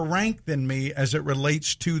higher rank than me as it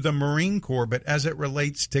relates to the Marine Corps, but as it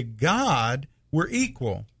relates to God, we're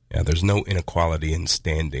equal. Yeah, there's no inequality in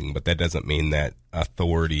standing, but that doesn't mean that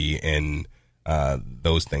authority and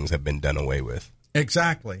those things have been done away with.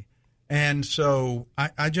 Exactly. And so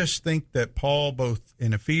I just think that Paul, both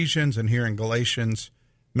in Ephesians and here in Galatians,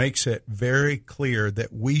 makes it very clear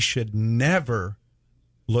that we should never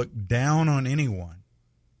look down on anyone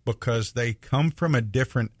because they come from a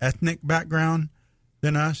different ethnic background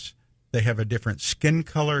than us. They have a different skin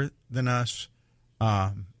color than us.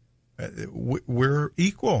 We're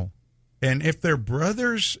equal. And if they're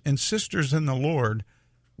brothers and sisters in the Lord,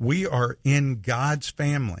 we are in God's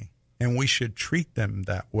family, and we should treat them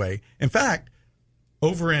that way. In fact,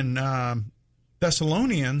 over in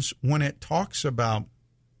Thessalonians, when it talks about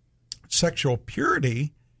sexual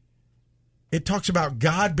purity, it talks about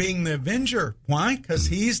God being the avenger. Why? Because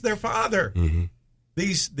he's their father. Mm-hmm.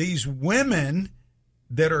 These women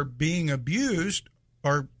that are being abused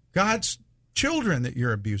are God's children that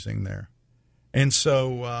you're abusing there. And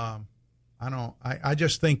so I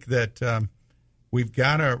just think that we've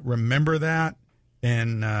got to remember that.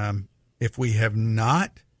 And if we have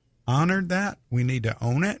not honored that, we need to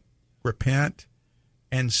own it, repent,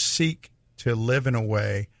 and seek to live in a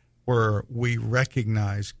way where we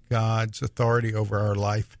recognize God's authority over our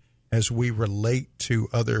life as we relate to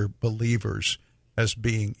other believers as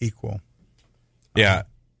being equal. Yeah,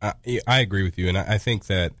 I agree with you. And I think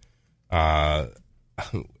that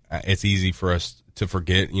it's easy for us to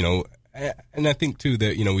forget, and I think, too,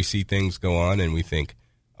 that, we see things go on and we think,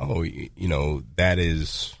 oh, that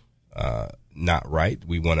is not right.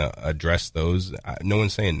 We want to address those. No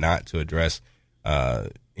one's saying not to address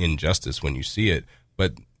injustice when you see it,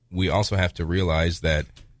 but we also have to realize that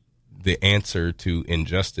the answer to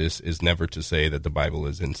injustice is never to say that the Bible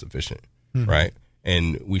is insufficient, right?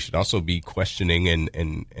 And we should also be questioning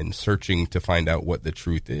and searching to find out what the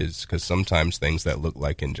truth is, because sometimes things that look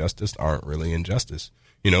like injustice aren't really injustice.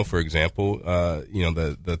 For example,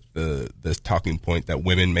 the talking point that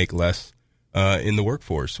women make less in the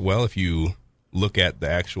workforce. Well, if you look at the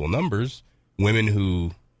actual numbers, women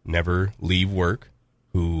who never leave work,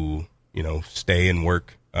 who, stay and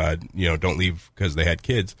work, don't leave because they had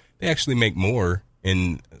kids, they actually make more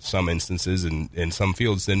in some instances and in some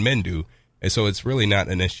fields than men do. And so it's really not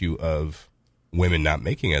an issue of women not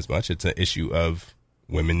making as much. It's an issue of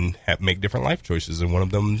women make different life choices, and one of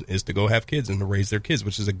them is to go have kids and to raise their kids,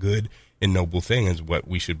 which is a good and noble thing, is what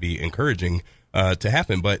we should be encouraging to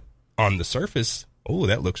happen. But on the surface,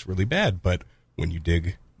 that looks really bad. But when you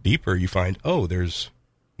dig deeper, you find, there's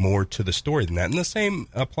more to the story than that. And the same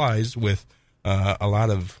applies with a lot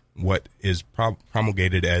of what is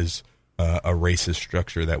promulgated as a racist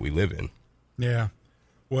structure that we live in. Yeah.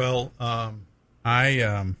 Well, I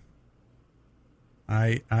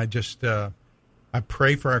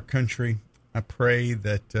pray for our country. I pray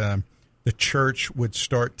that the church would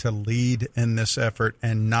start to lead in this effort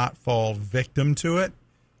and not fall victim to it,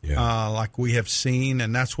 like we have seen.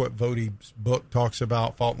 And that's what Voddie's book talks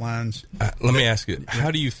about, fault lines. Let me ask you,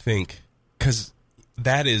 how do you think, because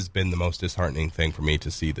that has been the most disheartening thing for me to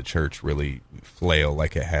see the church really flail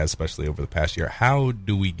like it has, especially over the past year. How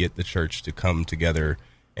do we get the church to come together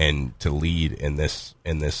and to lead in this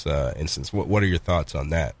instance? What are your thoughts on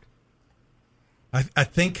that? I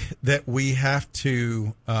think that we have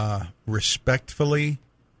to respectfully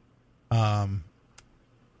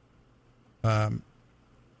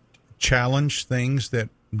challenge things that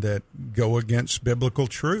go against biblical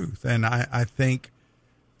truth. And I think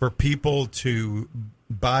for people to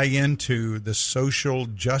buy into the social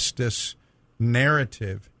justice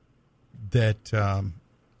narrative that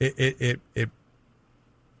it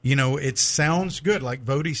sounds good, like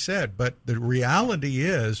Voddie said, but the reality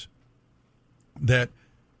is that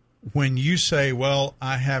when you say, well,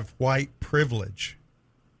 I have white privilege,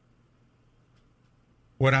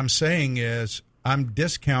 what I'm saying is I'm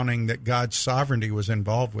discounting that God's sovereignty was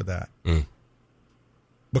involved with that.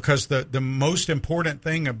 Because the most important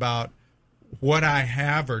thing about what I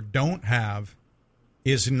have or don't have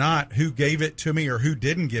is not who gave it to me or who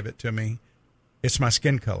didn't give it to me. It's my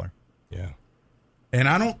skin color. Yeah. And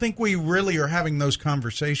I don't think we really are having those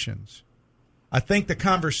conversations. I think the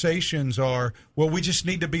conversations are, well, we just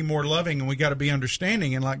need to be more loving and we got to be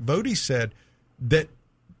understanding. And like Voddie said, that,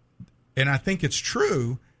 and I think it's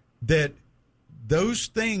true, that those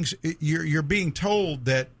things, you're being told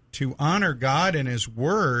that to honor God and His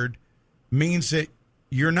Word means that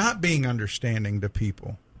you're not being understanding to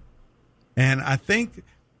people. And I think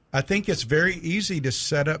it's very easy to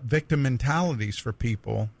set up victim mentalities for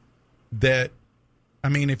people that, I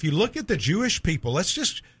mean, if you look at the Jewish people, let's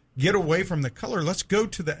just get away from the color. Let's go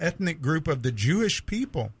to the ethnic group of the Jewish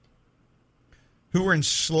people who were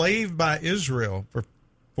enslaved by Israel for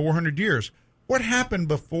 400 years. What happened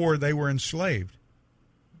before they were enslaved?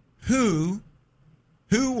 Who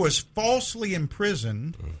who was falsely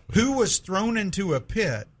imprisoned, who was thrown into a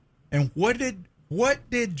pit. And what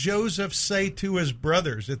did Joseph say to his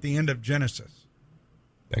brothers at the end of Genesis?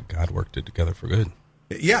 That God worked it together for good.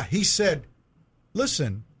 Yeah, he said,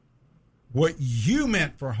 listen, what you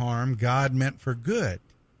meant for harm, God meant for good.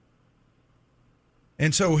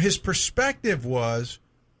 And so his perspective was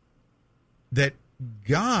that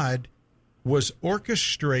God was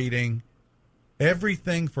orchestrating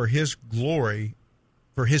everything for his glory,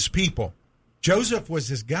 for his people. Joseph was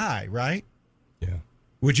his guy, right? Yeah.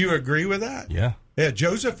 Would you agree with that? Yeah. Yeah,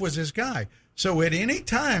 Joseph was his guy. So at any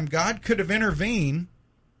time, God could have intervened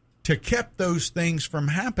to keep those things from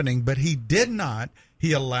happening, but he did not.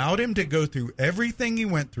 He allowed him to go through everything he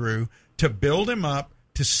went through to build him up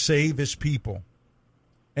to save his people.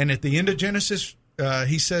 And at the end of Genesis,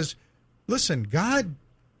 he says, listen, God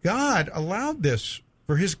allowed this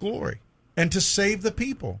for his glory and to save the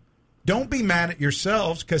people. Don't be mad at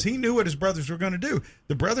yourselves, because he knew what his brothers were going to do.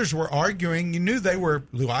 The brothers were arguing. You knew they were,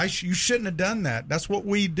 you shouldn't have done that. That's what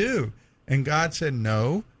we do. And God said,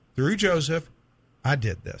 no, through Joseph, I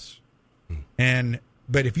did this.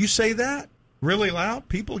 But if you say that really loud,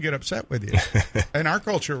 people get upset with you. In our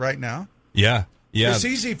culture right now. Yeah. Yeah. It's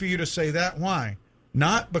easy for you to say that. Why?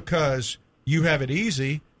 Not because you have it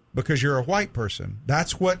easy, because you're a white person.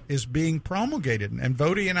 That's what is being promulgated. And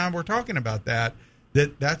Vody and I were talking about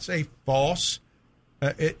that's a false,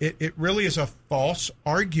 it really is a false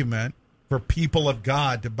argument for people of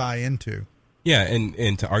God to buy into. Yeah,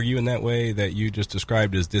 and to argue in that way that you just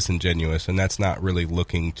described is disingenuous, and that's not really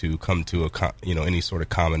looking to come to any sort of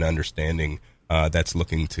common understanding. That's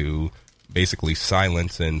looking to basically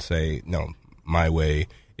silence and say, no, my way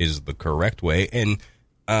is the correct way. And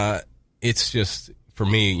it's just, for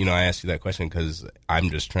me, I asked you that question because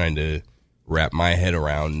I'm just trying to wrap my head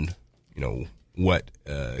around, what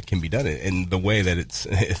can be done. And the way that it's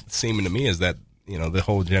seeming to me is that, the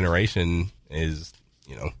whole generation is,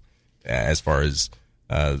 as far as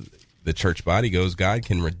the church body goes, God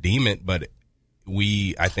can redeem it, but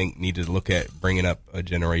we, I think, need to look at bringing up a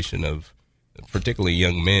generation of particularly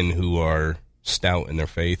young men who are stout in their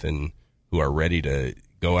faith and who are ready to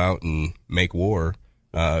go out and make war.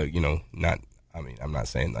 I'm not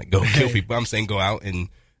saying like go kill people. I'm saying go out and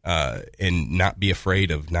not be afraid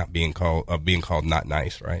of being called not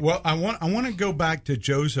nice, right? Well, I want to go back to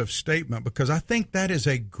Joseph's statement, because I think that is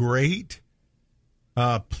a great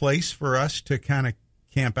place for us to kind of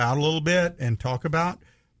camp out a little bit and talk about.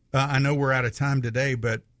 I know we're out of time today,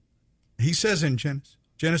 but he says in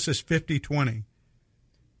Genesis 50:20,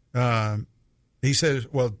 he says,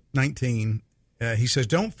 19, he says,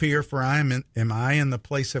 "Don't fear, for am I in the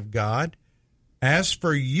place of God? As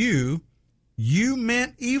for you, you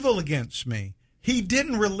meant evil against me." He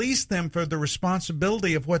didn't release them for the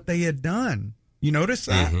responsibility of what they had done. You notice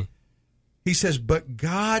that? Mm-hmm. He says, but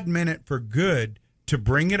God meant it for good, to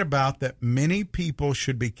bring it about that many people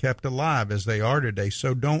should be kept alive as they are today.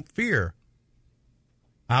 So don't fear.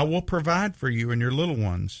 I will provide for you and your little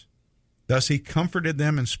ones. Thus he comforted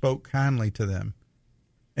them and spoke kindly to them.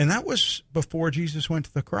 And that was before Jesus went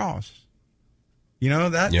to the cross.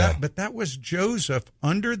 But that was Joseph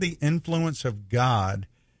under the influence of God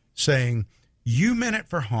saying, you meant it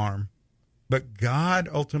for harm, but God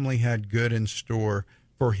ultimately had good in store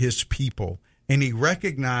for his people. And he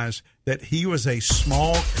recognized that he was a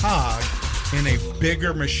small cog in a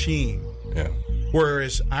bigger machine. Yeah.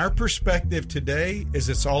 Whereas our perspective today is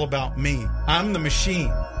it's all about me. I'm the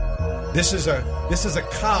machine. This is a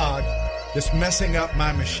cog that's messing up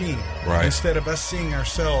my machine. Right. Instead of us seeing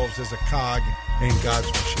ourselves as a cog in God's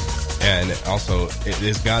machine. And also,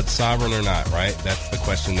 is God sovereign or not, right? That's the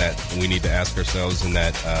question that we need to ask ourselves, and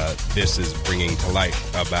that this is bringing to light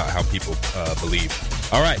about how people believe.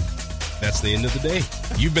 All right. That's the end of the day.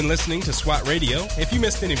 You've been listening to SWAT Radio. If you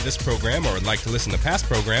missed any of this program or would like to listen to past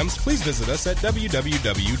programs, please visit us at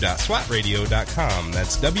www.swatradio.com.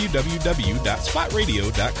 That's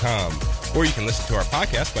www.swatradio.com. Or you can listen to our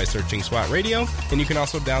podcast by searching SWAT Radio, and you can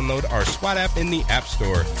also download our SWAT app in the App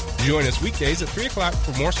Store. Join us weekdays at 3 o'clock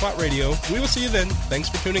for more SWAT Radio. We will see you then. Thanks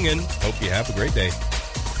for tuning in. Hope you have a great day.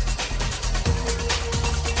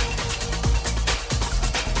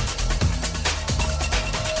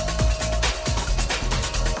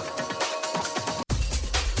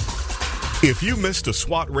 If you missed a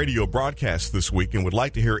SWAT Radio broadcast this week and would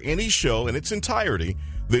like to hear any show in its entirety,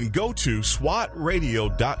 then go to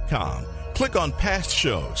SWATradio.com. Click on past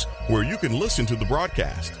shows where you can listen to the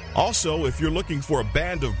broadcast. Also, if you're looking for a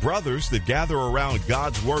band of brothers that gather around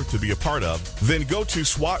God's Word to be a part of, then go to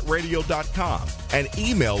SWATradio.com and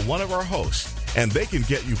email one of our hosts, and they can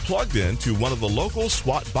get you plugged in to one of the local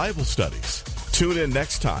SWAT Bible studies. Tune in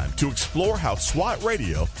next time to explore how SWAT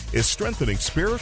Radio is strengthening spiritual